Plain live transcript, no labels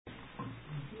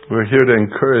We're here to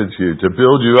encourage you, to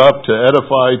build you up, to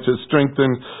edify, to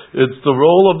strengthen. It's the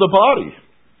role of the body.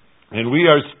 And we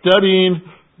are studying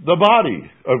the body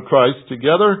of Christ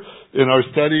together in our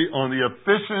study on the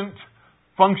efficient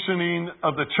functioning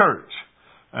of the church.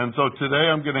 And so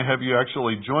today I'm going to have you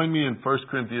actually join me in 1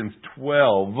 Corinthians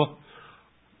 12.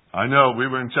 I know, we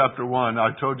were in chapter 1. I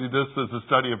told you this is a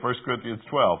study of 1 Corinthians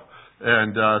 12.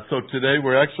 And so today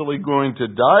we're actually going to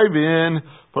dive in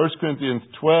 1 Corinthians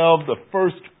 12, the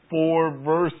first 4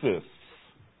 verses.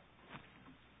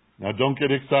 Now don't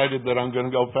get excited that I'm going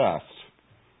to go fast.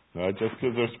 All right, just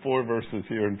because there's 4 verses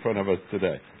here in front of us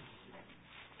today.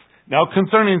 Now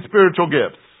concerning spiritual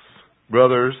gifts,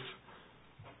 brothers,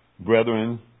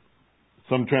 brethren,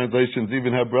 some translations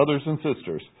even have brothers and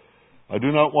sisters. I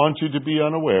do not want you to be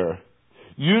unaware.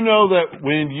 You know that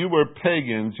when you were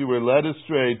pagans, you were led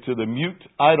astray to the mute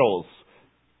idols.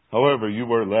 However, you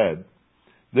were led.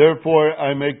 Therefore,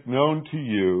 I make known to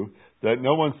you that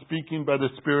no one speaking by the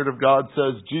Spirit of God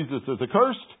says Jesus is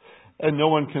accursed, and no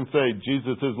one can say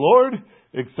Jesus is Lord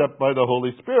except by the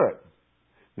Holy Spirit.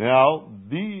 Now,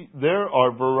 there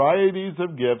are varieties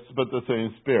of gifts, but the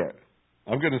same Spirit.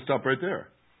 I'm going to stop right there.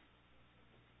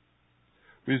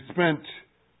 We've spent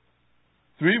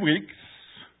 3 weeks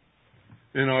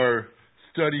in our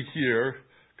study here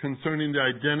concerning the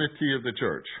identity of the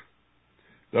church.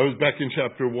 That was back in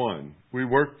chapter 1. We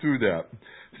worked through that.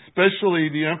 Especially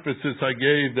the emphasis I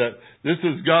gave that this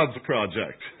is God's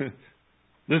project.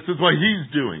 This is what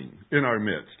He's doing in our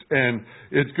midst. And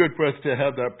it's good for us to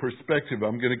have that perspective.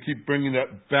 I'm going to keep bringing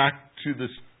that back to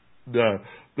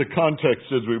the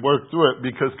context as we work through it,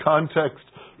 because context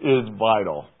is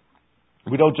vital.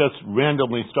 We don't just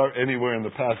randomly start anywhere in the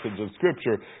passage of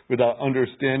Scripture without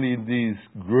understanding these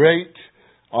great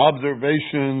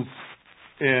observations,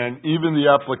 and even the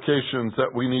applications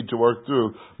that we need to work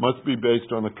through must be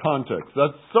based on the context.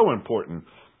 That's so important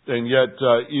and yet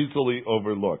easily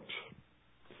overlooked.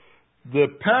 The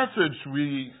passage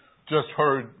we just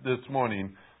heard this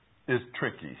morning is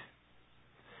tricky.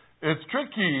 It's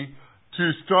tricky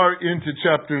to start into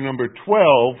chapter number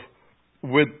 12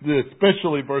 with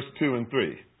especially verse 2 and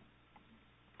 3.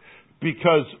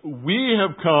 Because we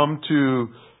have come to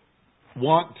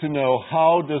want to know,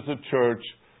 how does a church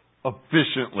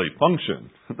efficiently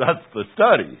function? That's the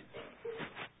study.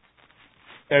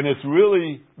 And it's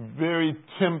really very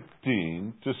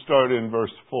tempting to start in verse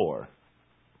 4.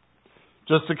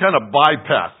 Just to kind of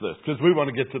bypass this, because we want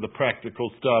to get to the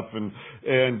practical stuff. And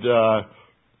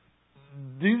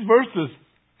these verses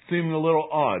seem a little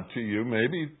odd to you,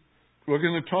 maybe. We're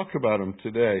going to talk about them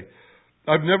today.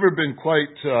 I've never been quite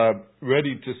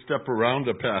ready to step around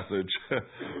a passage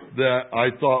that I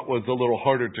thought was a little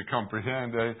harder to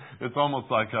comprehend. It's almost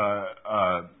like a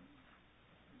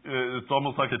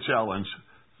challenge.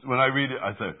 When I read it,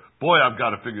 I say, "Boy, I've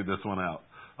got to figure this one out."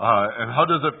 And how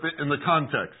does it fit in the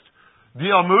context?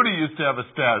 D.L. Moody used to have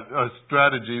a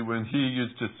strategy when he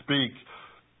used to speak.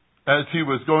 As he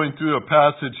was going through a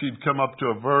passage, he'd come up to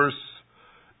a verse,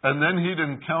 and then he'd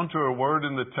encounter a word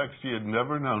in the text he had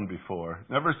never known before,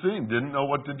 never seen, didn't know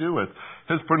what to do with.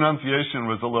 His pronunciation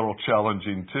was a little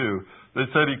challenging too. They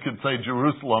said he could say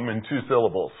Jerusalem in 2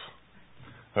 syllables.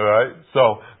 All right?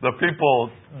 So the people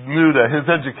knew that his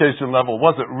education level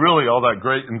wasn't really all that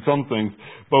great in some things,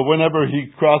 but whenever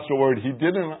he crossed a word he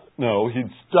didn't know,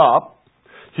 he'd stop.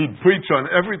 He'd preach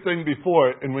on everything before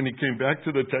it, and when he came back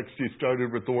to the text, he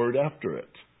started with the word after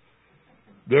it,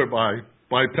 thereby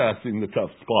bypassing the tough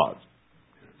spots.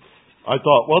 I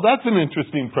thought, well, that's an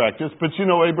interesting practice, but you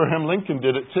know Abraham Lincoln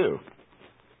did it too.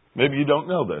 Maybe you don't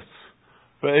know this.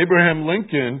 But Abraham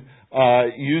Lincoln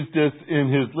used this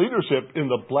in his leadership in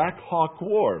the Black Hawk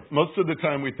War. Most of the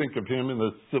time we think of him in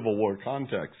the Civil War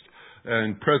context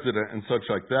and president and such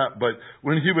like that. But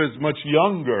when he was much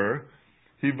younger,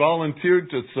 he volunteered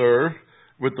to serve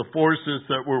with the forces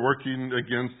that were working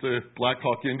against the Black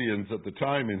Hawk Indians at the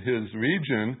time in his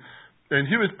region. And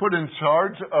he was put in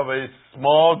charge of a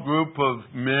small group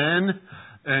of men,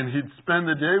 and he'd spend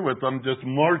the day with them just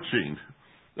marching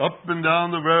up and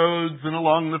down the roads and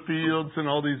along the fields and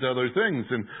all these other things.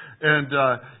 And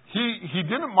he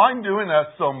didn't mind doing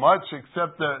that so much,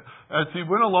 except that as he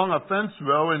went along a fence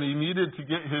row and he needed to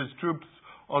get his troops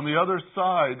on the other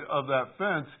side of that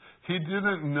fence, he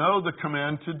didn't know the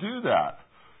command to do that.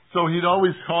 So he'd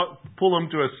always pull them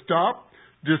to a stop,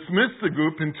 dismiss the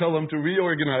group, and tell them to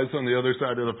reorganize on the other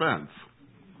side of the fence.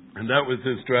 And that was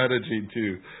his strategy to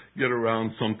get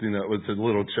around something that was a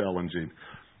little challenging.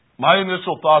 My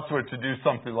initial thoughts were to do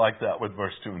something like that with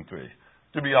verse 2 and 3.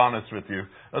 To be honest with you,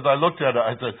 as I looked at it,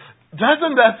 I said,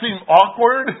 doesn't that seem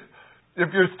awkward? if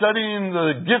you're studying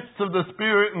the gifts of the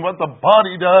Spirit and what the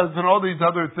body does and all these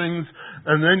other things,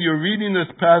 and then you're reading this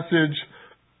passage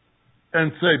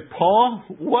and say, Paul,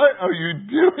 what are you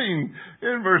doing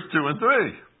in verse 2 and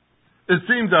 3? It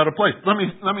seems out of place. Let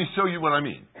me show you what I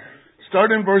mean.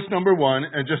 Start in verse number 1,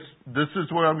 and this is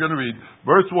where I'm going to read.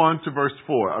 Verse 1 to verse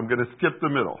 4. I'm going to skip the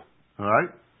middle. All right?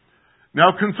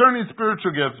 Now, concerning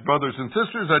spiritual gifts, brothers and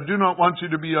sisters, I do not want you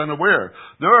to be unaware.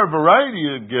 There are a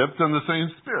variety of gifts in the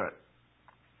same Spirit.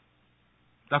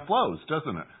 That flows,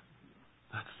 doesn't it?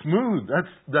 That's smooth.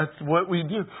 That's what we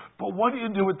do. But what do you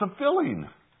do with the filling?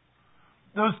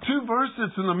 Those two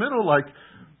verses in the middle, like,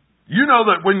 you know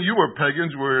that when you were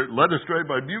pagans, you were led astray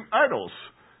by mute idols.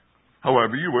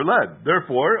 However, you were led.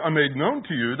 Therefore, I made known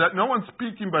to you that no one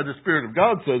speaking by the Spirit of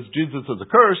God says Jesus is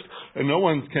accursed, and no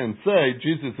one can say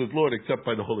Jesus is Lord except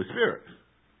by the Holy Spirit.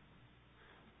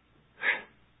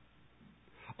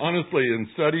 Honestly, in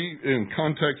study, in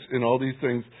context, in all these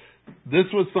things, this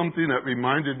was something that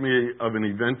reminded me of an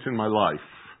event in my life.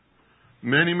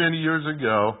 Many, many years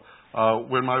ago,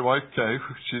 when my wife Kay,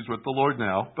 she's with the Lord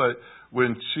now, but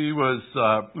when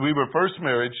we were first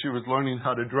married, she was learning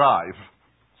how to drive.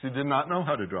 She did not know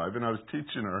how to drive, and I was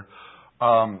teaching her.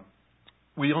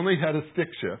 We only had a stick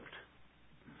shift,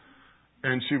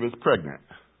 and she was pregnant.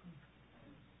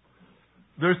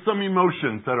 There's some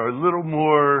emotions that are a little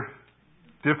more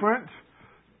different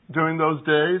during those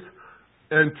days,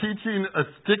 and teaching a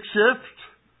stick shift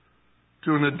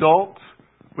to an adult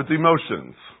with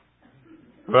emotions,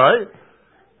 right?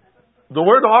 The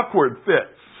word awkward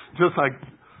fits, just like,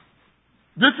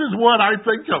 this is what I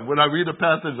think of when I read a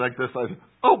passage like this.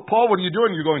 Oh, Paul, what are you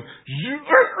doing? You're going,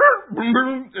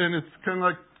 and it's kind of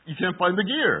like you can't find the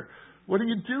gear. What are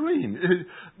you doing?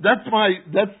 That's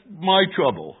my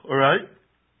trouble, all right?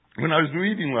 When I was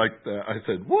reading like that, I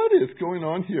said, what is going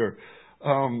on here?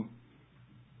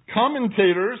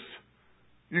 Commentators,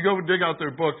 you go dig out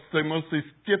their books, they mostly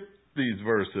skip these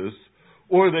verses,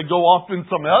 or they go off in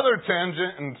some other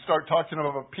tangent and start talking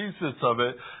about pieces of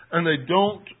it, and they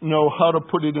don't know how to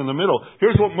put it in the middle.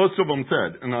 Here's what most of them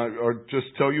said, and I'll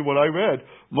just tell you what I read.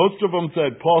 Most of them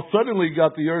said, Paul suddenly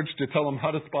got the urge to tell them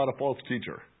how to spot a false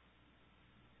teacher.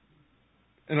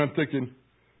 And I'm thinking,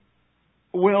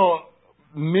 well,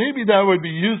 maybe that would be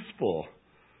useful.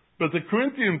 But the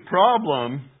Corinthian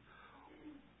problem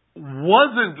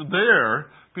wasn't there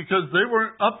because they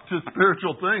weren't up to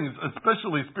spiritual things,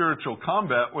 especially spiritual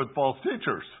combat with false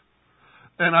teachers.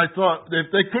 And I thought,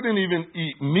 if they couldn't even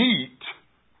eat meat,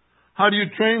 how do you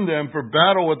train them for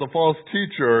battle with a false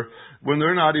teacher when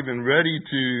they're not even ready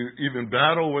to even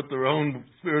battle with their own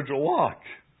spiritual walk?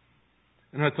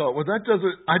 And I thought, well,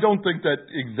 I don't think that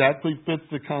exactly fits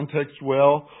the context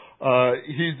well.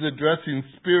 He's addressing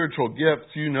spiritual gifts.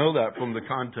 You know that from the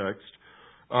context.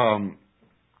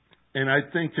 And I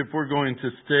think if we're going to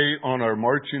stay on our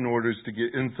marching orders to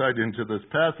get insight into this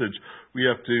passage, we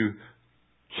have to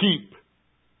keep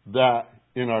that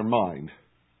in our mind.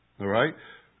 All right?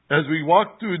 As we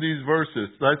walk through these verses,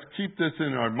 let's keep this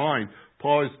in our mind.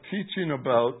 Paul is teaching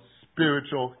about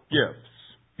spiritual gifts.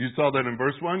 You saw that in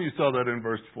verse 1, you saw that in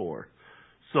verse 4.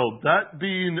 So that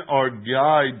being our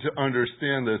guide to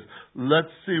understand this,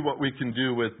 let's see what we can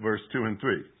do with verse 2 and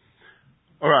 3.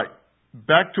 All right,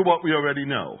 back to what we already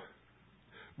know.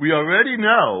 We already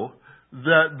know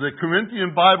that the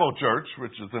Corinthian Bible Church,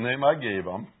 which is the name I gave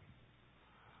them,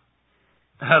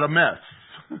 had a mess.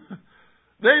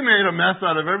 They made a mess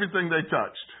out of everything they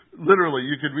touched. Literally,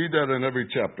 you could read that in every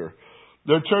chapter.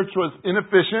 Their church was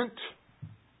inefficient.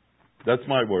 That's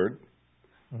my word.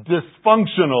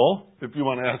 Dysfunctional, if you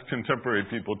want to ask contemporary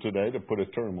people today to put a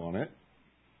term on it.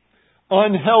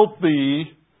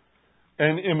 Unhealthy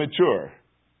and immature.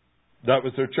 That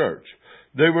was their church.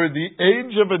 They were the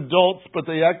age of adults, but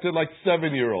they acted like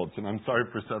 7-year-olds. And I'm sorry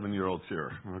for 7-year-olds here,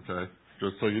 okay?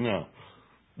 Just so you know.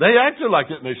 They acted like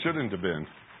it, and they shouldn't have been.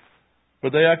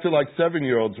 But they acted like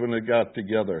 7-year-olds when they got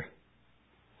together.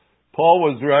 Paul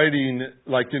was writing,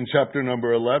 like in chapter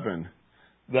number 11,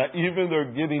 that even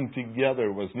their getting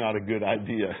together was not a good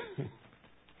idea.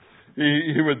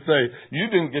 He would say, you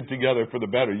didn't get together for the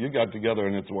better. You got together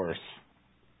and it's worse.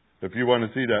 If you want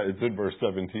to see that, it's in verse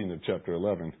 17 of chapter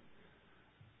 11.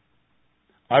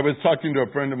 I was talking to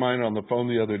a friend of mine on the phone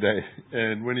the other day,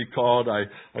 and when he called, I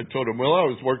told him, well, I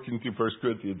was working through 1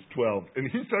 Corinthians 12,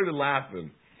 and he started laughing.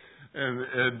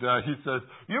 And he says,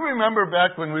 you remember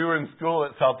back when we were in school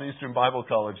at Southeastern Bible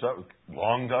College, that was a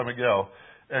long time ago,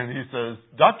 and he says,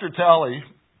 Dr. Talley,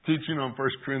 teaching on 1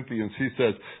 Corinthians, he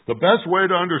says, the best way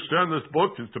to understand this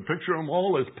book is to picture them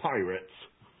all as pirates.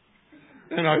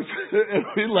 And and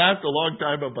we laughed a long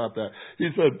time about that. He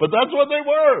said, but that's what they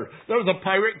were. There was a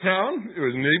pirate town. It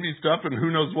was Navy stuff and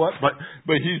who knows what. But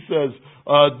he says,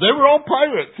 they were all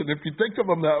pirates. And if you think of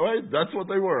them that way, that's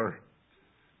what they were.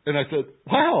 And I said,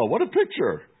 wow, what a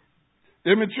picture.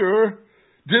 Immature,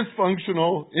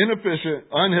 dysfunctional, inefficient,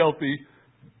 unhealthy.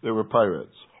 They were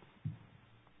pirates.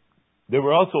 They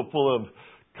were also full of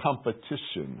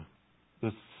competition.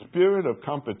 The spirit of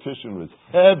competition was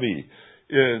heavy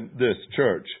in this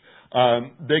church.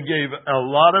 They gave a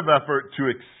lot of effort to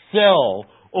excel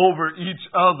over each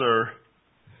other.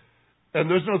 And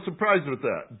there's no surprise with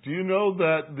that. Do you know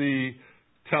that the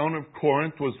town of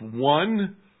Corinth was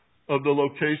one of the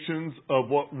locations of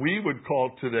what we would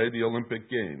call today the Olympic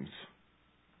Games?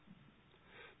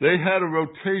 They had a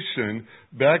rotation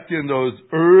back in those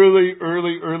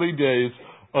early days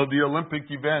of the Olympic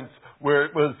events where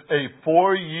it was a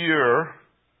 4-year.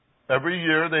 Every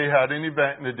year they had an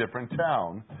event in a different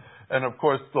town. And of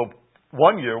course, the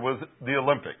one year was the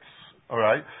Olympics. All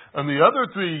right? And the other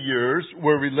 3 years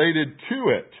were related to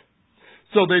it.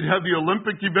 So they'd have the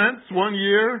Olympic events one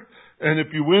year, and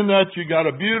if you win that, you got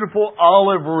a beautiful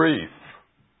olive wreath.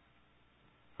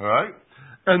 All right?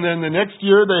 And then the next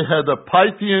year they had the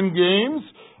Pythian Games,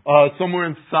 somewhere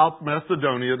in South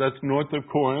Macedonia. That's north of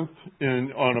Corinth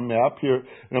on a map here,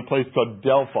 in a place called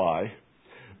Delphi.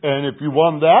 And if you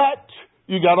won that,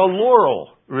 you got a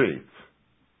laurel wreath.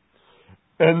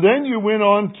 And then you went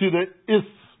on to the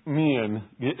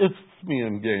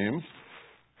Isthmian Games,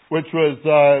 which was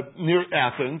near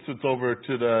Athens. It's over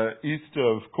to the east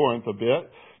of Corinth a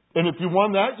bit. And if you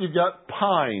won that, you got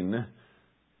pine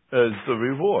as the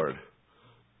reward.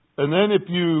 And then if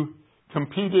you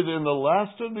competed in the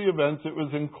last of the events, it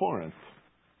was in Corinth.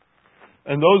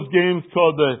 And those games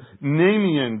called the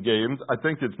Nemean Games, I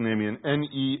think it's Nemean,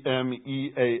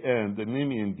 Nemean, the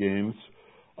Nemean Games.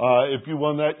 If you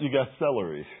won that, you got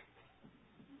celery.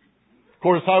 Of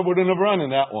course, I wouldn't have run in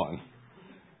that one.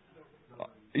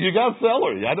 You got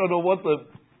celery. I don't know what the...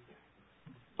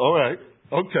 All right.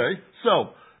 Okay.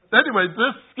 So, anyway,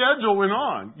 this schedule went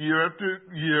on. Year after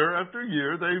year after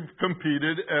year, they've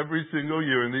competed every single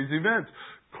year in these events.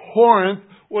 Corinth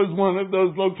was one of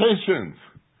those locations.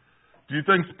 Do you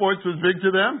think sports was big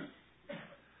to them?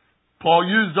 Paul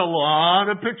used a lot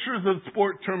of pictures of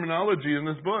sport terminology in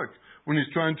this book when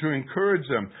he's trying to encourage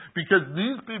them. Because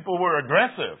these people were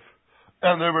aggressive,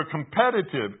 and they were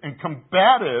competitive and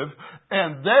combative,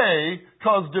 and they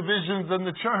caused divisions in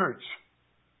the church.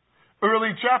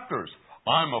 Early chapters.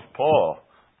 I'm of Paul.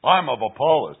 I'm of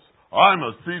Apollos. I'm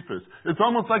of Cephas. It's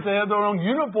almost like they had their own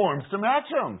uniforms to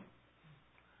match them.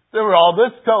 They were all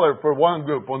this color for one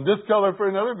group, and this color for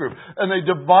another group. And they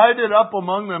divided up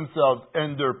among themselves,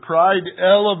 and their pride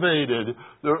elevated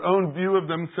their own view of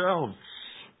themselves.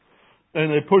 And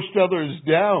they pushed others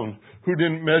down who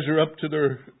didn't measure up to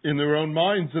in their own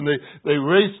minds. And they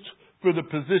raced for the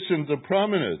positions of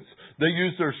prominence. They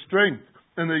used their strength,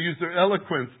 and they used their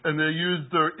eloquence, and they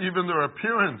used even their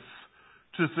appearance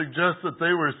to suggest that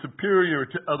they were superior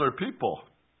to other people.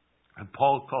 And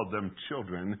Paul called them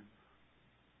children.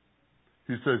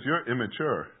 He says, you're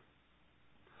immature.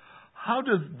 How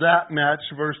does that match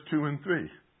verse 2 and 3?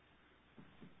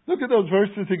 Look at those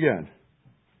verses again.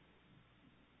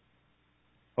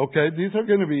 Okay, these are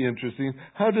going to be interesting.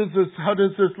 How does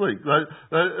this link?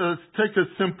 Let's take a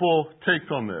simple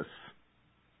take on this.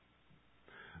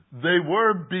 They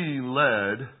were being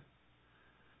led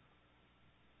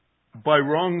by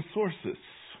wrong sources.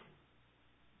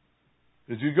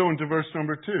 As you go into verse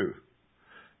number 2.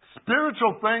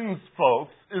 Spiritual things,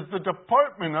 folks, is the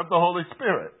department of the Holy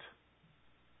Spirit.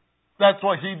 That's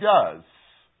what He does.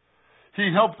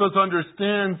 He helps us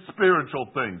understand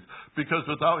spiritual things, because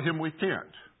without Him we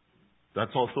can't.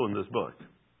 That's also in this book.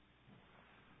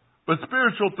 But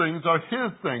spiritual things are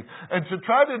His thing. And to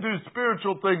try to do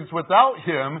spiritual things without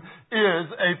Him is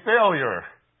a failure.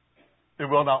 It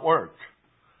will not work.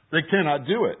 They cannot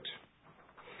do it.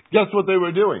 Guess what they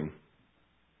were doing?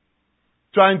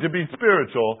 Trying to be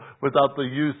spiritual without the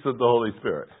use of the Holy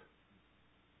Spirit.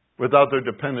 Without their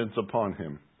dependence upon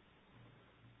Him.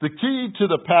 The key to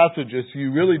the passages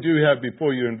you really do have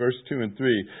before you in verse 2 and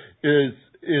 3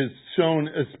 is shown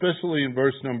especially in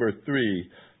verse number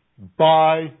 3.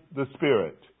 By the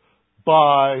Spirit.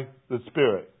 By the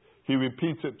Spirit. He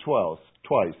repeats it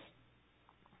twice.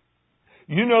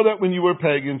 You know that when you were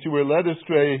pagans, you were led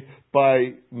astray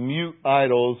by mute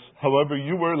idols, however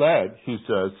you were led, he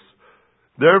says.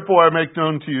 Therefore I make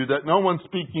known to you that no one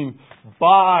speaking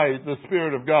by the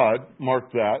Spirit of God,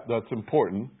 mark that, that's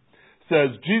important, says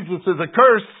Jesus is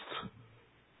accursed,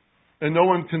 and no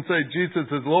one can say Jesus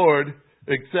is Lord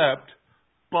except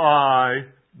by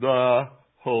the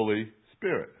Holy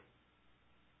Spirit.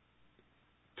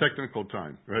 Technical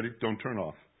time. Ready? Don't turn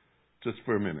off. Just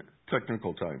for a minute.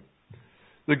 Technical time.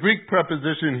 The Greek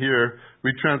preposition here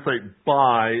we translate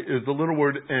by is the little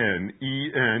word en.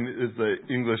 En is the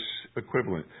English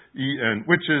equivalent. En,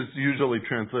 which is usually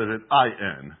translated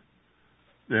in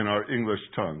in our English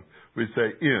tongue. We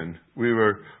say in. We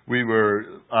were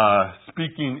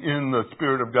speaking in the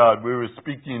Spirit of God. We were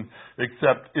speaking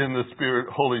except in the Spirit,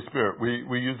 Holy Spirit.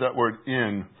 We use that word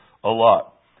in a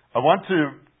lot. I want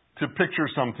to picture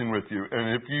something with you.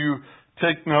 And if you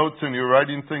take notes and you're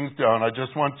writing things down, I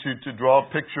just want you to draw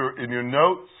a picture in your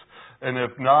notes. And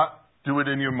if not, do it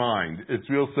in your mind. It's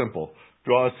real simple.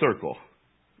 Draw a circle.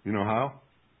 You know how?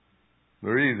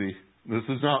 Very easy. This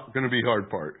is not going to be hard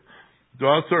part.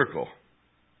 Draw a circle.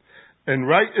 And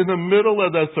right in the middle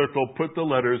of that circle, put the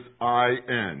letters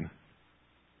I-N.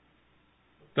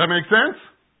 That make sense?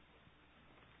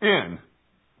 In.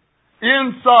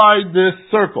 Inside this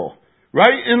circle.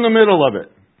 Right in the middle of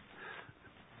it.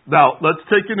 Now, let's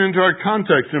take it into our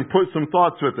context and put some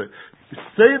thoughts with it.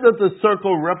 Say that the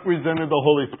circle represented the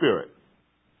Holy Spirit.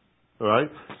 All right?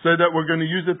 Say that we're going to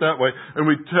use it that way. And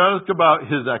we talk about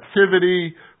His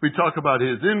activity. We talk about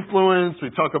His influence. We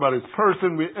talk about His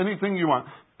person. Anything you want.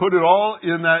 Put it all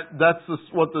in that. That's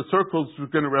what the circle's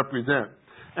going to represent.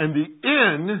 And the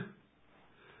in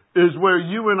is where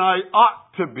you and I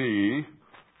ought to be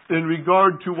in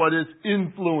regard to what is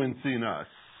influencing us.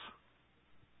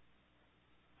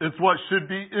 It's what should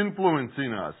be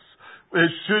influencing us.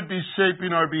 It should be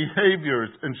shaping our behaviors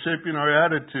and shaping our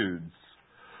attitudes.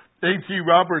 A.T.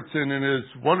 Robertson, in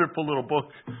his wonderful little book,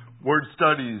 Word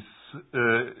Studies,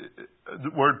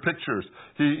 Word Pictures,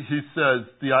 he says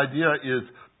the idea is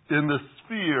in the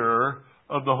sphere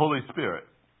of the Holy Spirit.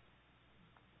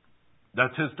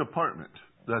 That's His department.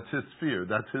 That's His sphere.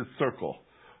 That's His circle.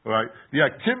 All right? The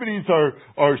activities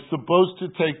are supposed to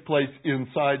take place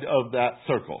inside of that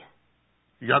circle.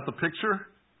 You got the picture?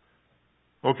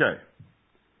 Okay.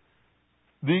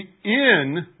 The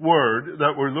in word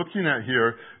that we're looking at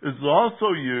here is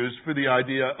also used for the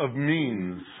idea of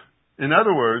means. In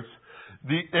other words,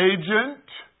 the agent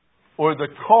or the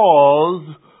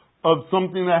cause of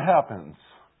something that happens.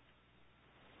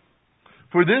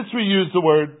 For this we use the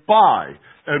word by,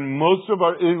 and most of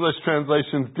our English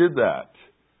translations did that.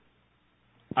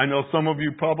 I know some of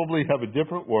you probably have a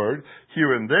different word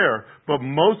here and there, but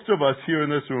most of us here in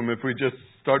this room, if we just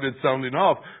started sounding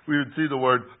off, we would see the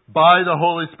word by the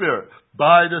Holy Spirit,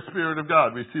 by the Spirit of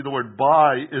God. We see the word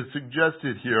by is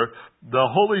suggested here. The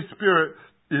Holy Spirit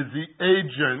is the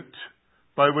agent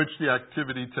by which the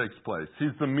activity takes place.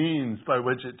 He's the means by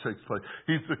which it takes place.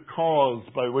 He's the cause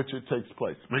by which it takes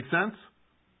place. Make sense?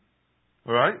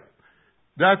 All right?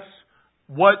 That's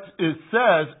what it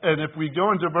says, and if we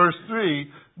go into verse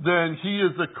 3, then He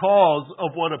is the cause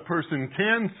of what a person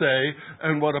can say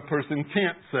and what a person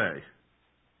can't say.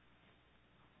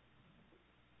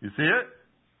 You see it?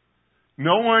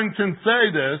 No one can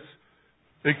say this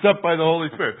except by the Holy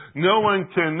Spirit. No one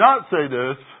cannot say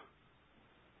this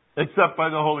except by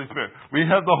the Holy Spirit. We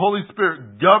have the Holy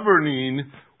Spirit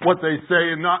governing what they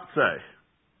say and not say.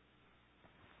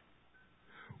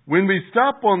 When we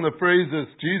stop on the phrases,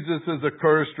 Jesus is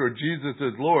accursed or Jesus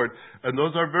is Lord, and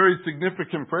those are very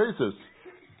significant phrases,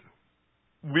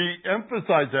 we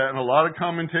emphasize that, and a lot of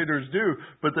commentators do,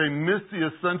 but they miss the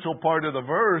essential part of the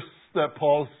verse that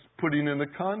Paul's putting in the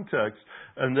context,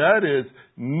 and that is,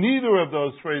 neither of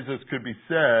those phrases could be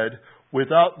said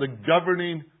without the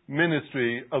governing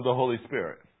ministry of the Holy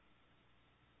Spirit.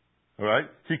 All right?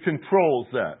 He controls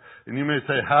that. And you may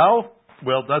say, how?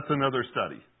 Well, that's another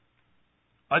study.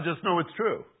 I just know it's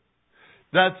true.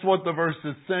 That's what the verse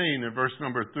is saying in verse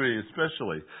number 3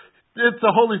 especially. It's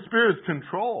the Holy Spirit's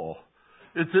control.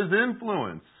 It's His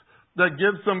influence that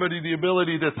gives somebody the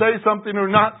ability to say something or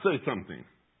not say something.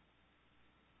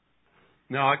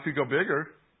 Now, I could go bigger.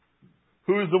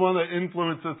 Who is the one that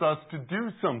influences us to do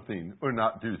something or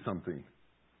not do something?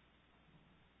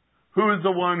 Who is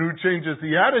the one who changes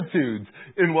the attitudes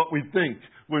in what we think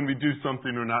when we do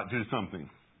something or not do something?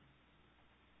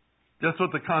 Guess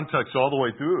what the context all the way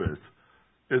through is?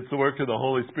 It's the work of the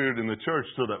Holy Spirit in the church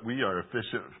so that we are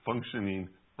efficient, functioning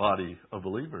body of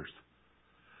believers.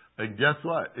 And guess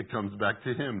what? It comes back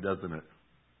to Him, doesn't it?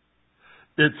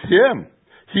 It's Him.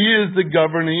 He is the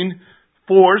governing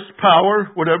force,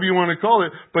 power, whatever you want to call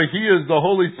it, but He is the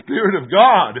Holy Spirit of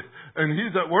God. And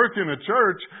He's at work in a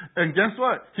church. And guess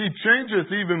what? He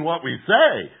changes even what we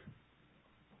say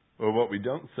or what we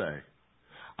don't say.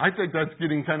 I think that's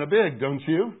getting kind of big, don't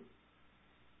you?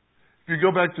 If you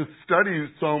go back to study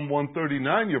Psalm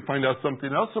 139, you'll find out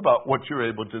something else about what you're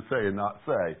able to say and not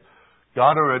say.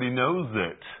 God already knows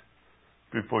it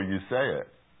before you say it.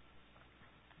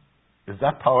 Is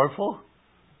that powerful?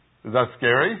 Is that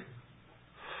scary?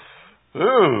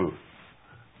 Ooh.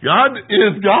 God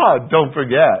is God, don't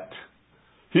forget.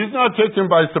 He's not taken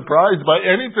by surprise by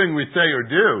anything we say or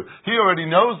do. He already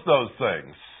knows those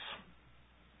things.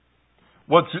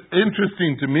 What's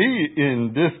interesting to me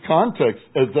in this context,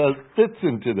 as that fits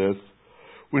into this,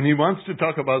 when he wants to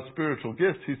talk about spiritual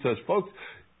gifts, he says, folks,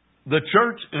 the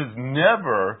church is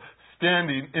never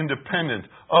standing independent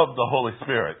of the Holy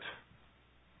Spirit.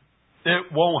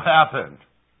 It won't happen.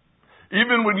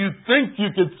 Even when you think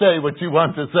you could say what you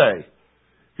want to say,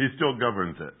 he still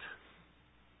governs it.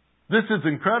 This is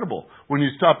incredible when you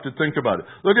stop to think about it.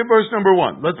 Look at verse number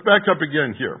 1. Let's back up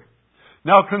again here.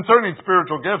 Now, concerning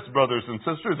spiritual gifts, brothers and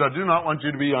sisters, I do not want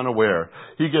you to be unaware.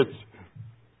 He gets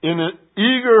in an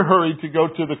eager hurry to go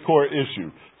to the core issue.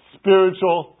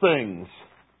 Spiritual things.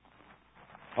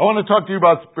 I want to talk to you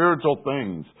about spiritual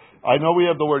things. I know we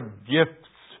have the word gifts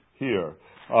here.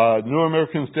 New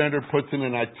American Standard puts it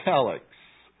in italics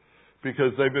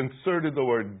because they've inserted the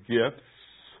word gifts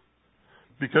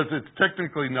because it's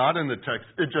technically not in the text.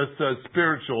 It just says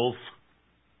spirituals.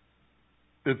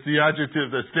 It's the adjective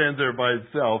that stands there by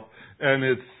itself, and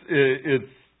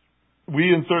we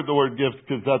insert the word gifts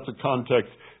because that's a context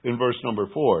in verse number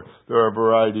 4. There are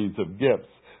varieties of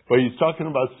gifts. But he's talking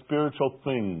about spiritual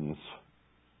things.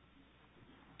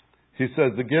 He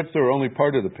says the gifts are only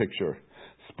part of the picture.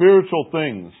 Spiritual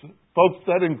things. Folks,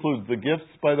 that includes the gifts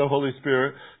by the Holy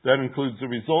Spirit. That includes the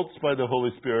results by the Holy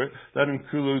Spirit. That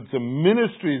includes the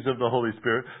ministries of the Holy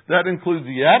Spirit. That includes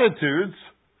the attitudes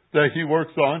that he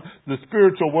works on, the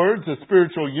spiritual words, the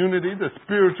spiritual unity, the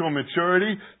spiritual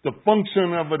maturity, the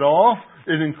function of it all.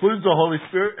 It includes the Holy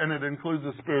Spirit and it includes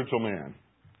the spiritual man.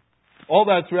 All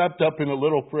that's wrapped up in a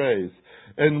little phrase.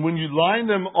 And when you line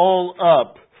them all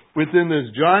up within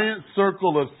this giant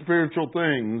circle of spiritual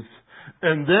things,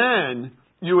 and then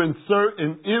you insert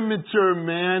an immature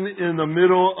man in the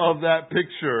middle of that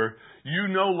picture, you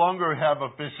no longer have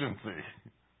efficiency.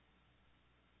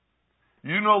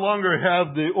 You no longer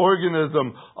have the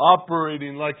organism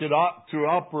operating like it ought to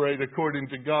operate according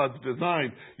to God's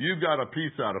design. You've got a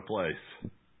piece out of place.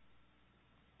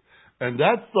 And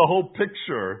that's the whole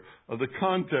picture of the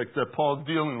context that Paul's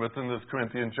dealing with in this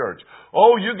Corinthian church.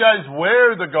 Oh, you guys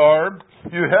wear the garb.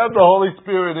 You have the Holy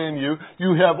Spirit in you.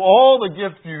 You have all the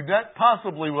gifts you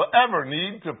possibly will ever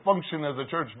need to function as a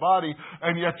church body,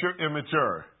 and yet you're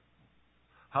immature.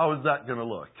 How is that going to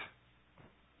look?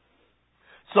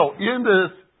 So in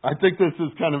this, I think this is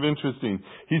kind of interesting.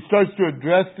 He starts to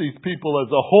address these people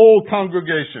as a whole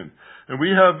congregation. And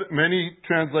we have, many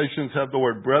translations have the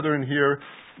word brethren here.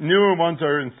 Newer ones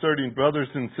are inserting brothers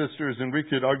and sisters, and we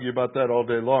could argue about that all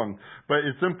day long. But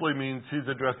it simply means he's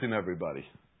addressing everybody.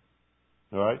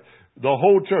 All right? The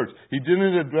whole church. He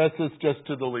didn't address this just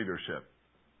to the leadership.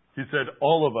 He said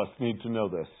all of us need to know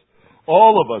this.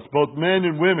 All of us, both men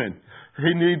and women,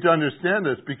 we need to understand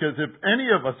this, because if any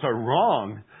of us are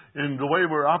wrong in the way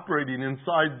we're operating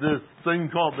inside this thing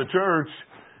called the church,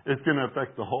 it's going to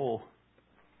affect the whole.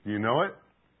 You know it?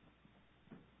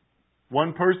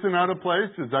 One person out of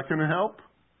place, is that going to help?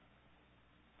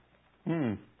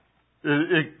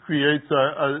 It creates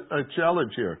a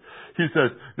challenge here. He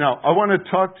says, now, I want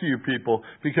to talk to you people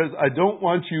because I don't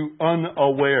want you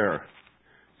unaware.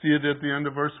 See it at the end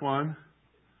of verse 1?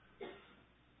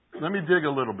 Let me dig a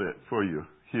little bit for you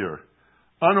here.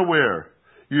 Unaware.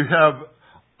 You have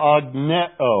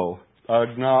agneo,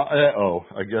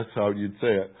 I guess how you'd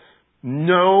say it.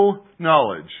 No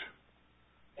knowledge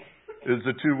is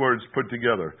the two words put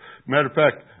together. Matter of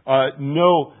fact,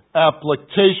 no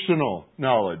applicational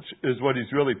knowledge is what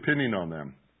he's really pinning on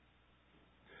them.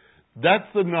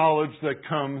 That's the knowledge that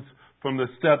comes from the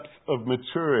steps of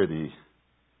maturity.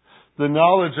 The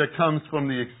knowledge that comes from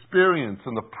the experience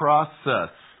and the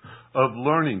process of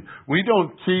learning. We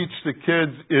don't teach the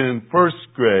kids in first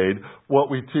grade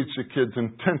what we teach the kids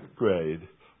in 10th grade.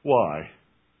 Why?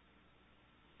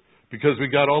 Because we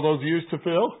got all those years to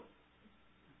fill?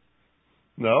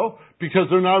 No, because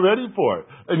they're not ready for it.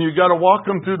 And you got to walk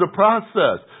them through the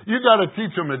process. You got to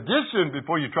teach them addition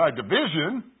before you try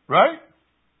division, right?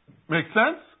 Make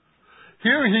sense?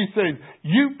 Here he's saying,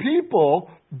 you people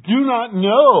do not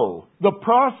know the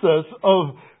process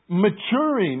of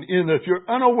maturing in this. You're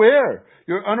unaware.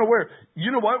 You're unaware.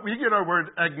 You know what? We get our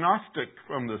word agnostic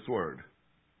from this word.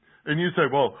 And you say,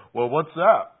 well, what's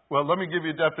that? Well, let me give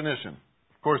you a definition.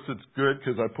 Of course, it's good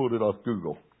because I pulled it off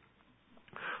Google.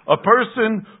 A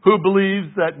person who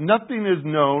believes that nothing is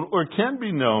known or can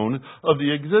be known of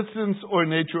the existence or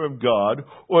nature of God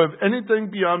or of anything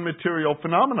beyond material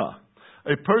phenomena.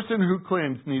 A person who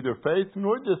claims neither faith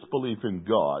nor disbelief in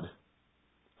God.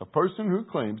 A person who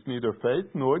claims neither faith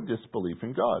nor disbelief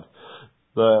in God.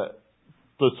 The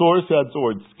source adds the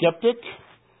word skeptic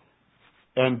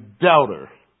and doubter.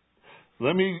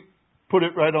 Let me put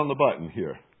it right on the button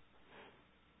here.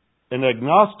 An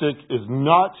agnostic is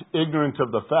not ignorant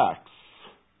of the facts.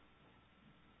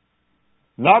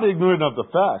 Not ignorant of the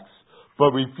facts,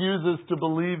 but refuses to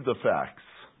believe the facts.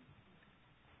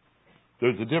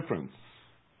 There's a difference.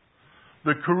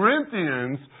 The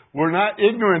Corinthians were not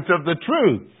ignorant of the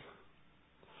truth.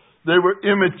 They were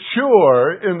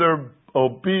immature in their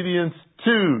obedience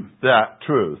to that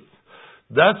truth.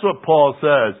 That's what Paul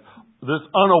says. This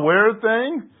unaware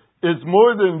thing is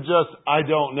more than just, I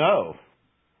don't know.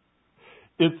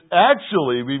 It's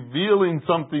actually revealing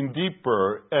something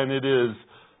deeper, and it is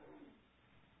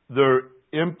their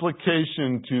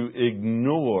implication to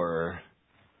ignore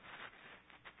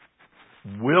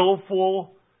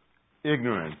willful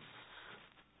ignorance.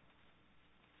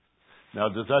 Now,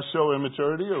 does that show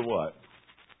immaturity or what?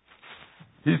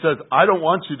 He says, I don't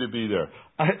want you to be there.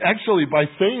 Actually, by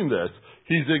saying this,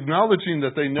 he's acknowledging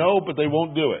that they know, but they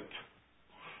won't do it.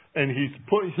 And he's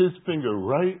put his finger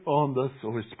right on the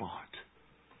sore spot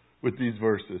with these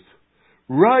verses.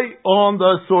 Right on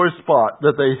the sore spot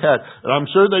that they had. And I'm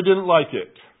sure they didn't like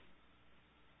it.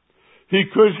 He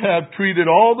could have treated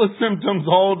all the symptoms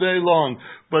all day long,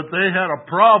 but they had a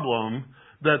problem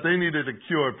that they needed a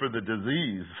cure for the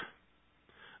disease.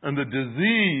 And the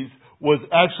disease was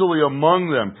actually among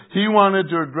them. He wanted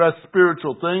to address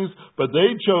spiritual things, but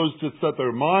they chose to set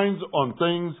their minds on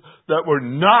things that were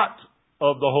not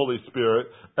of the Holy Spirit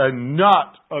and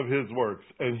not of His works.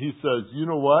 And he says, you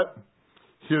know what?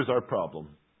 Here's our problem.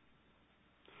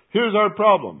 Here's our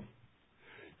problem.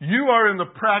 You are in the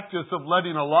practice of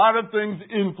letting a lot of things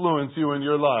influence you in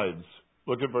your lives.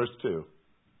 Look at verse 2.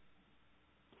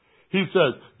 He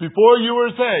says, before you were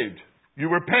saved, you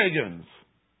were pagans.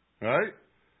 Right?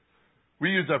 We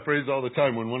use that phrase all the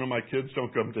time when one of my kids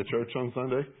don't come to church on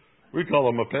Sunday. We call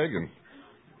them a pagan.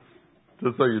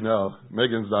 Just so you know,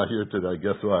 Megan's not here today.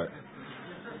 Guess what?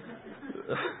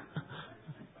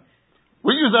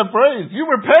 We use that phrase. You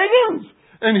were pagans.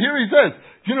 And here he says,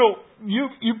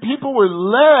 you people were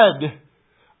led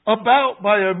about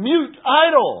by a mute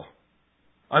idol.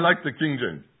 I like the King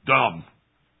James. Dumb.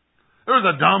 There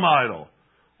was a dumb idol.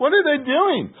 What are they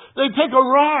doing? They take a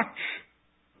rock.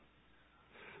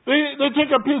 They take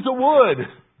a piece of wood.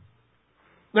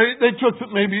 They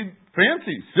took maybe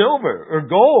fancy silver or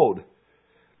gold.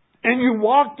 And you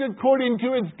walked according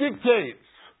to its dictates.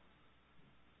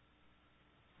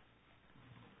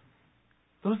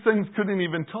 Those things couldn't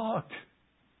even talk.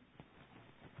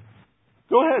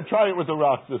 Go ahead, try it with the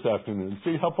rocks this afternoon.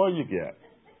 See how far you get.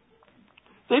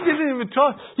 They didn't even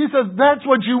talk. He says, that's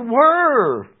what you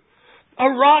were. A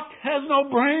rock has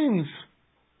no brains.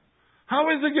 How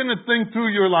is it going to think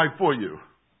through your life for you?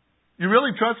 You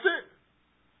really trust it?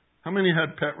 How many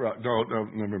had pet rock? No,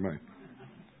 never mind.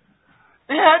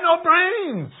 It had no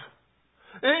brains.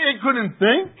 It couldn't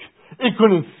think. It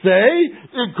couldn't say.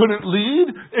 It couldn't lead.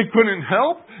 It couldn't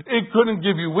help. It couldn't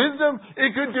give you wisdom.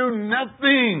 It could do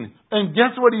nothing. And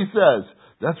guess what he says?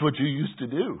 That's what you used to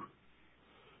do.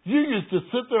 You used to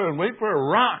sit there and wait for a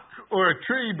rock or a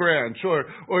tree branch or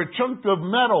a chunk of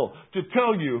metal to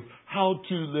tell you how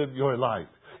to live your life.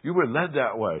 You were led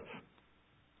that way.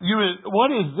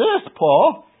 What is this,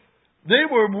 Paul? They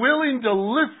were willing to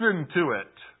listen to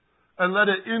it and let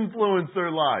it influence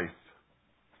their life.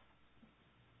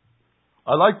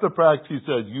 I like the fact he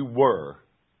said, you were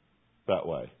that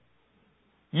way.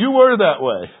 You were that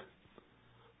way.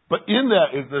 But in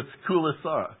that is this coolest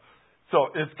thought. So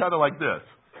it's kind of like this.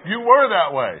 You were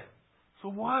that way. So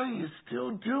why are you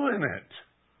still doing it?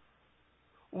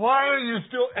 Why are you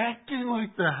still acting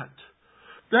like that?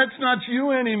 That's not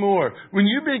you anymore. When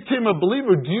you became a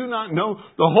believer, do you not know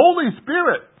the Holy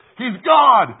Spirit? He's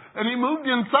God, and He moved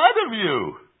inside of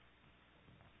you.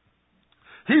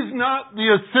 He's not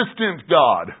the assistant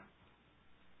God.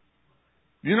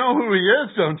 You know who He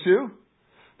is, don't you?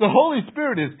 The Holy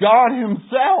Spirit is God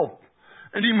Himself,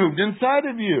 and He moved inside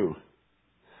of you.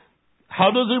 How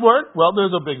does He work? Well,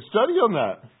 there's a big study on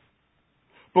that.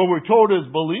 But we're told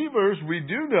as believers, we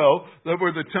do know that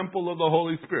we're the temple of the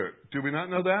Holy Spirit. Do we not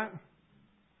know that?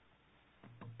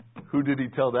 Who did He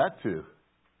tell that to?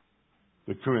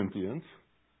 The Corinthians.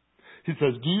 He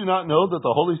says, do you not know that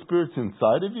the Holy Spirit's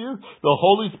inside of you? The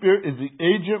Holy Spirit is the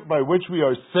agent by which we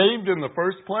are saved in the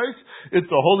first place. It's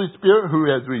the Holy Spirit who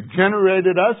has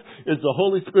regenerated us. It's the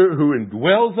Holy Spirit who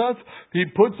indwells us. He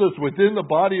puts us within the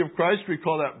body of Christ. We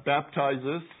call that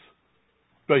baptizes.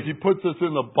 But He puts us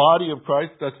in the body of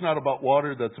Christ. That's not about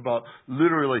water. That's about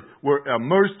literally, we're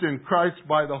immersed in Christ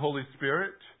by the Holy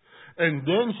Spirit. And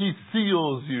then He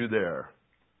seals you there.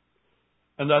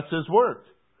 And that's His work.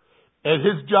 And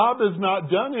His job is not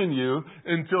done in you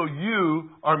until you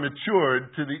are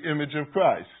matured to the image of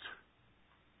Christ.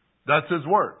 That's His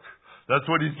work. That's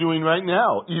what He's doing right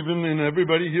now. Even in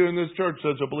everybody here in this church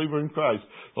that's a believer in Christ.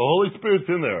 The Holy Spirit's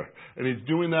in there. And He's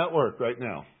doing that work right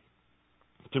now.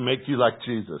 To make you like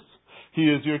Jesus. He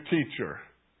is your teacher.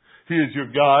 He is your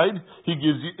guide. He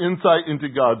gives you insight into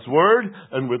God's Word.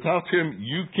 And without Him,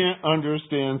 you can't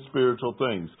understand spiritual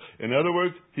things. In other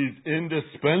words, He's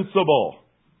indispensable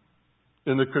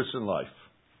in the Christian life.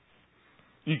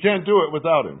 You can't do it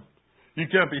without Him. You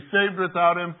can't be saved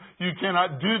without Him. You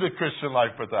cannot do the Christian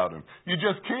life without Him. You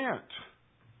just can't.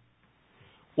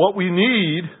 What we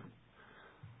need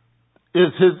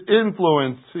is His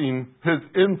influence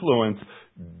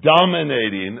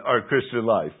dominating our Christian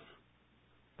life.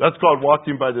 That's called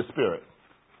walking by the Spirit.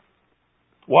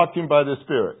 Walking by the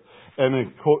Spirit.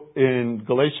 And in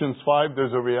Galatians 5,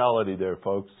 there's a reality there,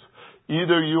 folks.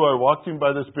 Either you are walking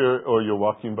by the Spirit or you're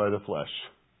walking by the flesh.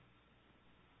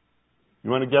 You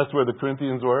want to guess where the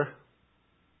Corinthians were?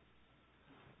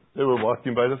 They were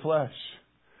walking by the flesh.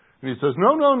 And he says,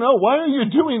 no. Why are you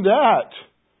doing that?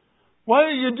 Why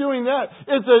are you doing that?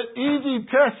 It's an easy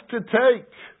test to take.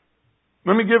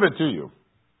 Let me give it to you.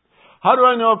 How do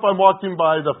I know if I'm walking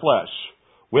by the flesh?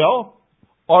 Well,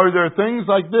 are there things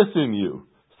like this in you?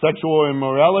 Sexual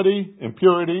immorality,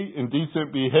 impurity,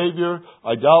 indecent behavior,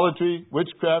 idolatry,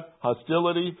 witchcraft,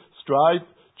 hostility, strife,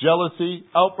 jealousy,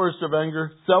 outbursts of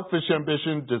anger, selfish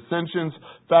ambition, dissensions,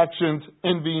 factions,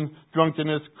 envying,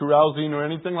 drunkenness, carousing, or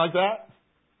anything like that?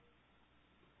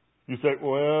 You say,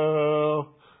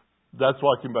 well, that's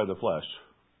walking by the flesh.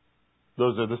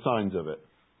 Those are the signs of it.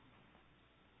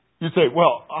 You say,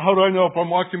 well, how do I know if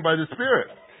I'm walking by the Spirit?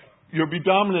 You'll be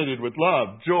dominated with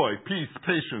love, joy, peace,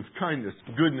 patience, kindness,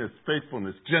 goodness,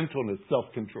 faithfulness, gentleness,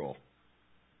 self-control.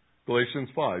 Galatians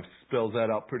 5 spells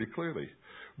that out pretty clearly.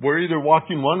 We're either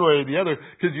walking one way or the other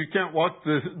because you can't walk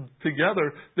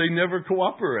together. They never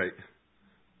cooperate.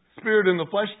 Spirit and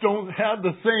the flesh don't have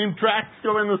the same tracks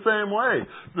going the same way.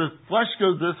 The flesh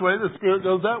goes this way, the Spirit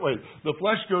goes that way. The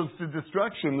flesh goes to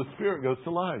destruction, the Spirit goes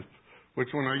to life. Which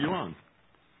one are you on?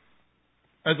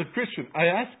 As a Christian, I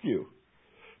ask you,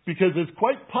 because it's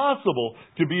quite possible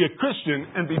to be a Christian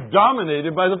and be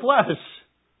dominated by the flesh.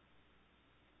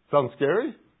 Sound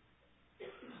scary?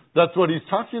 That's what he's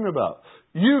talking about.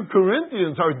 You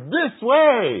Corinthians are this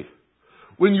way.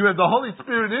 When you have the Holy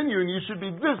Spirit in you, and you should be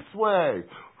this way.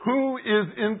 Who is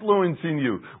influencing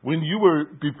you?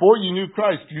 Before you knew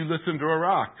Christ, you listened to a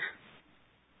rock.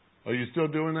 Are you still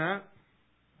doing that?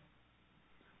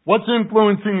 What's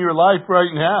influencing your life right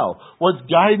now? What's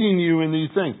guiding you in these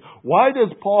things? Why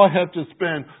does Paul have to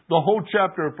spend the whole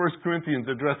chapter of 1 Corinthians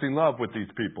addressing love with these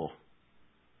people?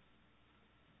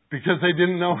 Because they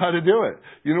didn't know how to do it.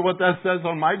 You know what that says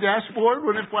on my dashboard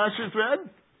when it flashes red?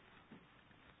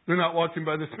 They're not walking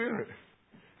by the Spirit.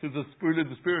 Because the fruit of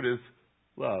the Spirit is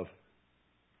love.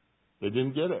 They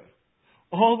didn't get it.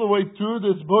 All the way through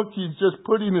this book, he's just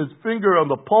putting his finger on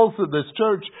the pulse of this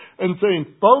church and saying,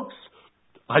 folks,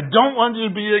 I don't want you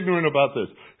to be ignorant about this.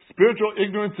 Spiritual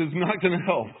ignorance is not going to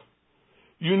help.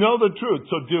 You know the truth,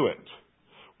 so do it.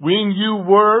 When you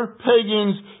were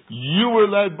pagans, you were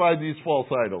led by these false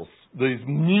idols. These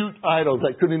mute idols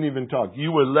that couldn't even talk.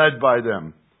 You were led by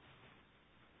them.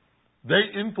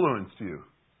 They influenced you.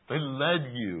 They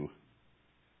led you.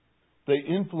 They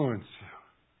influenced you.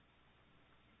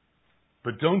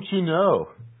 But don't you know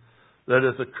that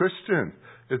as a Christian,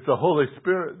 it's the Holy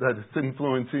Spirit that is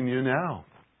influencing you now?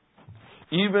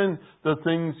 Even the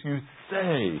things you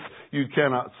say, you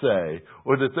cannot say.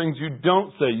 Or the things you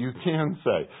don't say, you can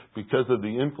say. Because of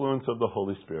the influence of the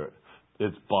Holy Spirit.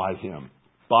 It's by Him.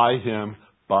 By Him,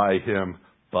 by Him,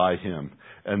 by Him.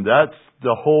 And that's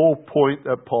the whole point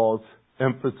that Paul's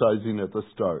emphasizing at the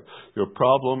start. Your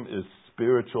problem is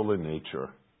spiritual in nature.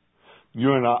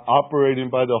 You are not operating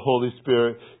by the Holy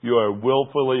Spirit. You are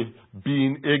willfully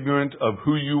being ignorant of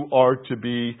who you are to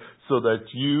be so that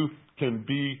you can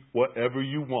be whatever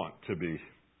you want to be.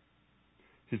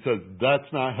 He says,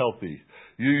 that's not healthy.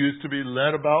 You used to be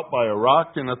led about by a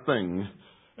rock and a thing,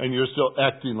 and you're still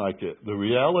acting like it. The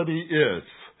reality is,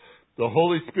 the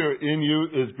Holy Spirit in you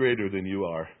is greater than you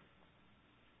are.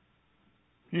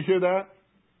 You hear that?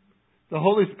 The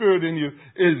Holy Spirit in you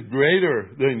is greater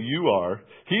than you are.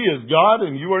 He is God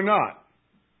and you are not.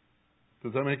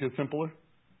 Does that make it simpler?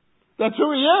 That's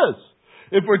who He is.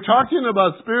 If we're talking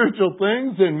about spiritual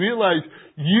things, then realize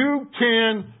you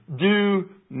can do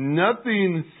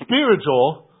nothing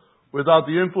spiritual without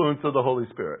the influence of the Holy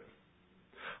Spirit.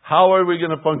 How are we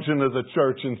going to function as a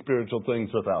church in spiritual things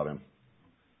without Him?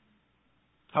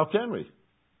 How can we?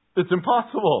 It's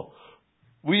impossible.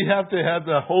 We have to have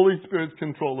the Holy Spirit's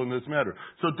control in this matter.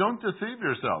 So don't deceive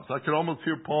yourselves. I could almost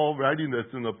hear Paul writing this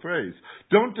in the phrase.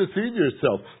 Don't deceive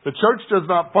yourself. The church does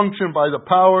not function by the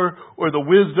power or the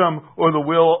wisdom or the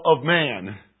will of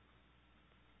man,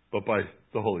 but by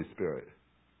the Holy Spirit.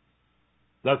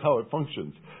 That's how it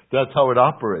functions. That's how it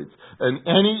operates. And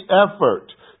any effort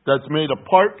that's made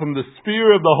apart from the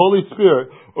sphere of the Holy Spirit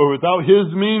or without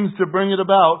His means to bring it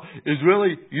about is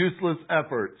really useless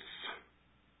efforts.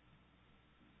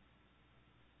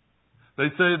 They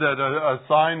say that a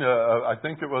sign, I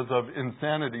think it was of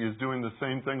insanity, is doing the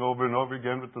same thing over and over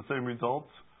again with the same results.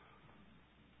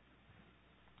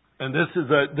 And this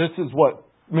is what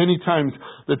many times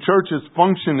the churches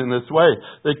function in this way.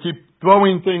 They keep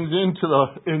throwing things into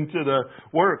the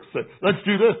works. Let's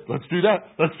do this. Let's do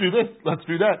that. Let's do this. Let's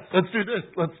do that. Let's do this.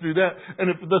 Let's do that.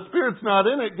 And if the Spirit's not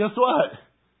in it, guess what?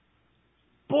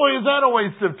 Boy, is that a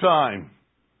waste of time.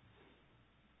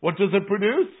 What does it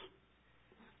produce?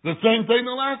 The same thing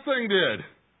the last thing did.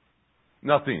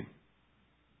 Nothing.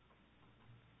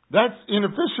 That's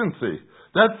inefficiency.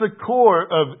 That's the core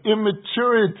of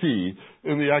immaturity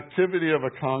in the activity of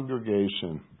a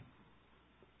congregation.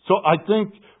 So I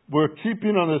think we're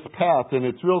keeping on this path, and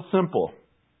it's real simple.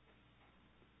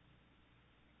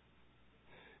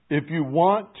 If you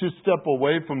want to step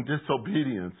away from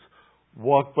disobedience,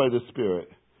 walk by the Spirit.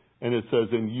 And it says,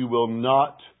 and you will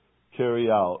not carry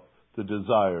out the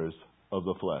desires of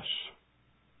the flesh.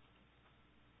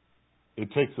 It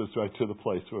takes us right to the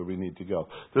place where we need to go.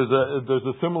 There's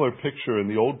a similar picture in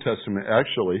the Old Testament,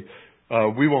 actually.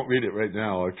 We won't read it right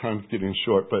now. Our time's getting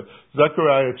short. But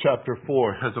Zechariah chapter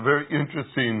 4 has a very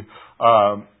interesting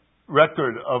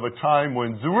record of a time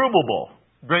when Zerubbabel,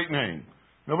 great name.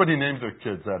 Nobody names their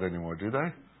kids that anymore, do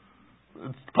they?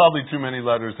 It's probably too many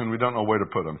letters and we don't know where to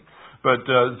put them. But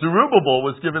Zerubbabel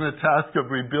was given a task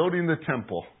of rebuilding the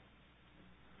temple.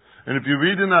 And if you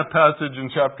read in that passage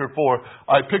in chapter 4,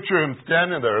 I picture him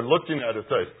standing there looking at it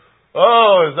saying,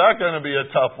 oh, is that going to be a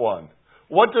tough one?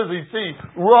 What does he see?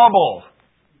 Rubble.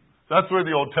 That's where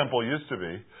the old temple used to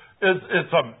be.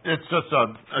 It's just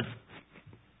an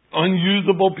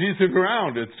unusable piece of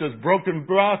ground. It's just broken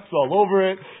rocks all over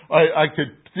it. I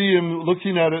could see him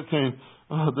looking at it saying,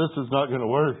 oh, this is not going to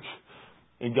work.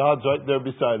 And God's right there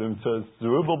beside him and says,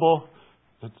 Zerubbabel,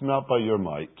 it's not by your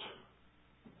might.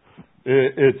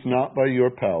 It's not by your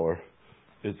power.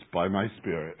 It's by my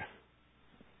Spirit.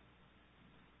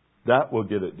 That will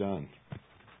get it done.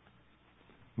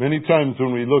 Many times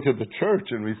when we look at the church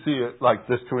and we see it like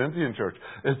this Corinthian church,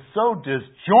 it's so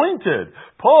disjointed.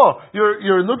 Paul,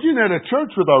 you're looking at a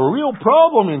church with a real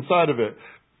problem inside of it.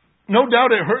 No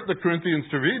doubt it hurt the Corinthians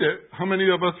to read it. How many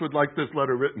of us would like this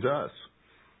letter written to us?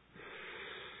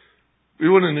 We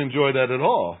wouldn't enjoy that at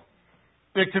all.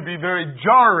 It could be very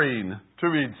jarring to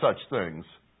read such things.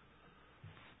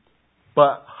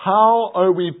 But how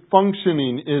are we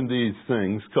functioning in these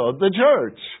things called the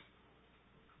church?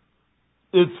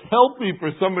 It's healthy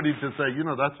for somebody to say,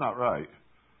 that's not right.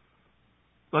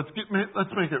 Let's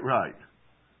make it right.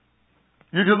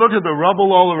 You can look at the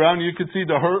rubble all around. You can see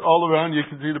the hurt all around. You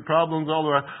can see the problems all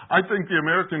around. I think the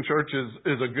American church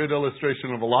is a good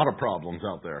illustration of a lot of problems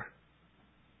out there.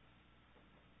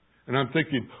 And I'm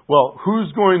thinking, well,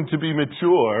 who's going to be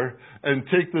mature and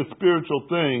take this spiritual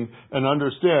thing and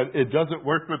understand it doesn't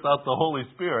work without the Holy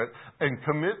Spirit and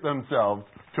commit themselves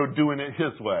to doing it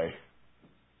His way?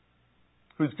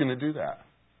 Who's going to do that?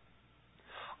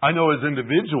 I know as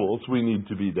individuals we need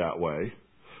to be that way,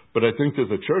 but I think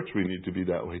as a church we need to be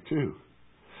that way too.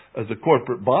 As a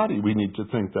corporate body we need to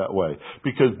think that way,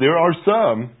 because there are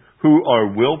some who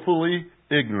are willfully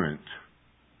ignorant.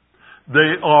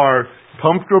 They are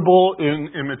comfortable in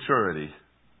immaturity.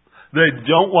 They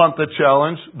don't want the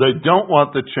challenge. They don't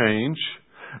want the change.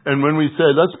 And when we say,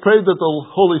 let's pray that the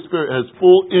Holy Spirit has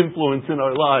full influence in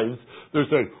our lives, they're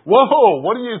saying, whoa,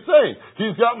 what are you saying?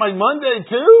 He's got my Monday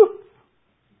too?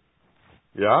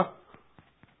 Yeah?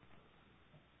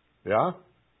 Yeah?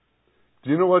 Do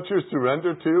you know what you're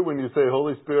surrendered to when you say,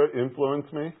 Holy Spirit, influence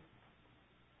me?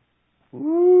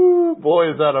 Ooh,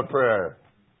 boy, is that a prayer.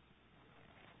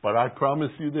 But I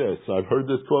promise you this, I've heard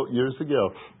this quote years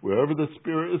ago, wherever the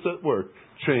Spirit is at work,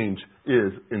 change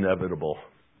is inevitable.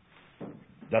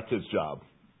 That's His job.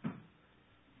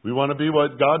 We want to be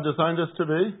what God designed us to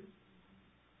be?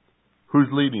 Who's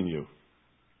leading you?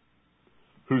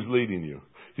 Who's leading you?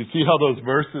 You see how those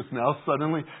verses now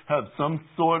suddenly have some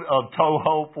sort of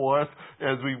toho for us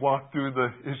as we walk through the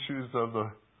issues of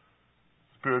the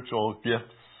spiritual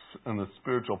gifts and the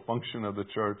spiritual function of the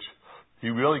church. He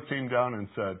really came down and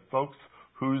said, folks,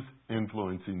 who's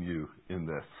influencing you in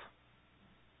this?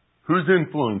 Who's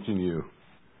influencing you?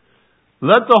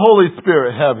 Let the Holy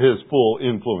Spirit have His full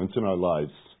influence in our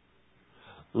lives.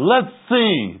 Let's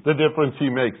see the difference He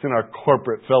makes in our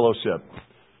corporate fellowship,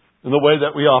 in the way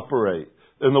that we operate,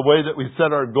 in the way that we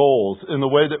set our goals, in the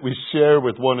way that we share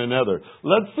with one another.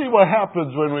 Let's see what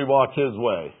happens when we walk His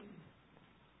way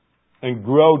and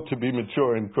grow to be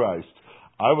mature in Christ.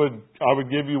 I would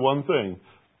give you one thing.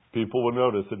 People will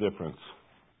notice a difference.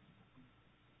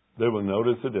 They will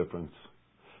notice a difference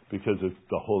because it's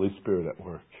the Holy Spirit at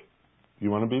work.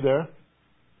 You want to be there?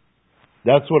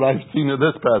 That's what I've seen in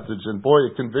this passage, and boy,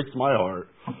 it convicts my heart.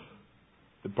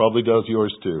 It probably does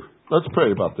yours too. Let's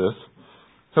pray about this.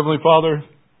 Heavenly Father,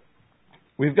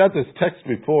 we've got this text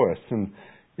before us, and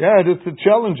yeah, it's a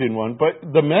challenging one,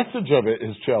 but the message of it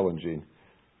is challenging.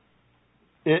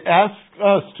 It asks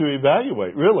us to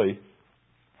evaluate, really,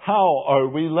 how are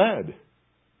we led?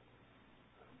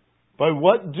 By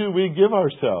what do we give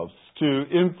ourselves to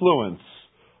influence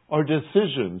our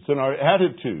decisions and our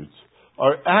attitudes,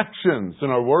 our actions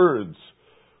and our words?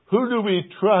 Who do we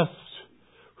trust?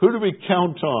 Who do we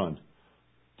count on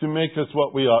to make us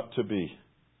what we ought to be?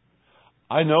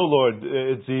 I know, Lord,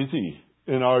 it's easy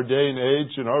in our day and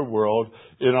age, in our world,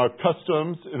 in our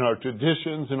customs, in our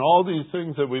traditions, in all these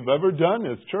things that we've ever done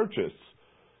as churches,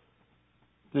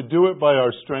 to do it by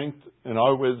our strength and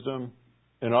our wisdom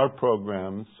and our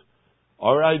programs,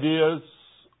 our ideas,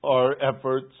 our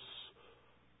efforts,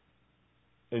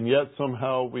 and yet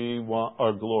somehow we want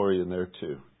our glory in there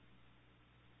too.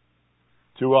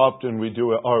 Too often we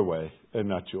do it our way and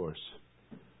not yours.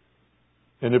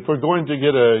 And if we're going to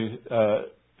get a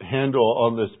handle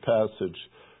on this passage,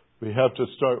 we have to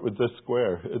start with this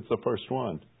square. It's the first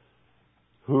one.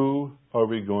 Who are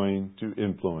we going to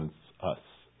influence us?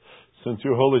 Since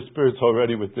your Holy Spirit's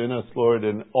already within us, Lord,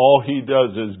 and all He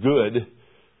does is good,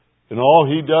 and all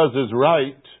He does is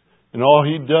right, and all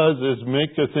He does is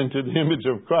make us into the image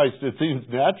of Christ, it seems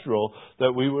natural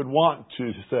that we would want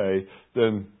to say,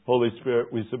 then, Holy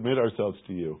Spirit, we submit ourselves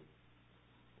to you.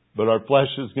 But our flesh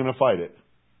is going to fight it.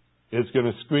 It's going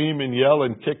to scream and yell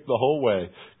and kick the whole way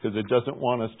because it doesn't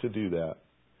want us to do that.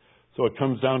 So it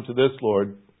comes down to this,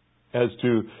 Lord, as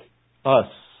to us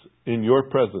in your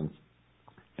presence.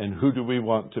 And who do we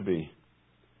want to be?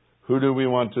 Who do we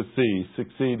want to see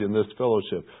succeed in this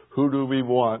fellowship? Who do we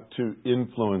want to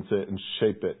influence it and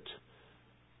shape it?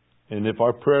 And if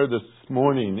our prayer this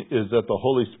morning is that the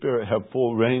Holy Spirit have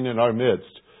full reign in our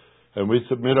midst, and we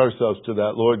submit ourselves to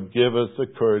that, Lord, give us the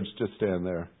courage to stand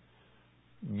there.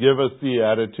 Give us the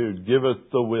attitude, give us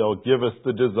the will, give us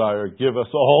the desire, give us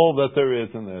all that there is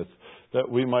in this,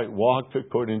 that we might walk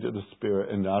according to the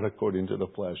Spirit and not according to the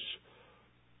flesh.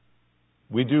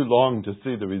 We do long to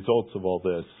see the results of all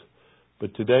this,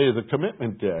 but today is a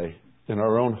commitment day in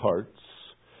our own hearts,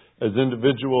 as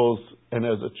individuals and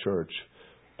as a church,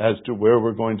 as to where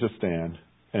we're going to stand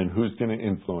and who's going to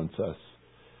influence us.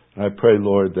 And I pray,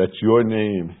 Lord, that your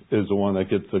name is the one that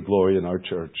gets the glory in our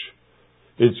church.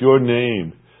 It's your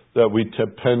name that we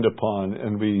depend upon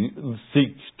and we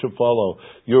seek to follow.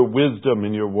 Your wisdom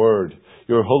and your word.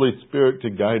 Your Holy Spirit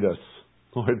to guide us.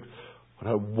 Lord,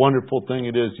 what a wonderful thing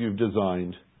it is you've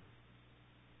designed.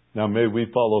 Now may we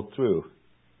follow through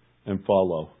and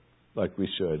follow like we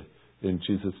should. In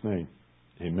Jesus' name,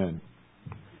 amen.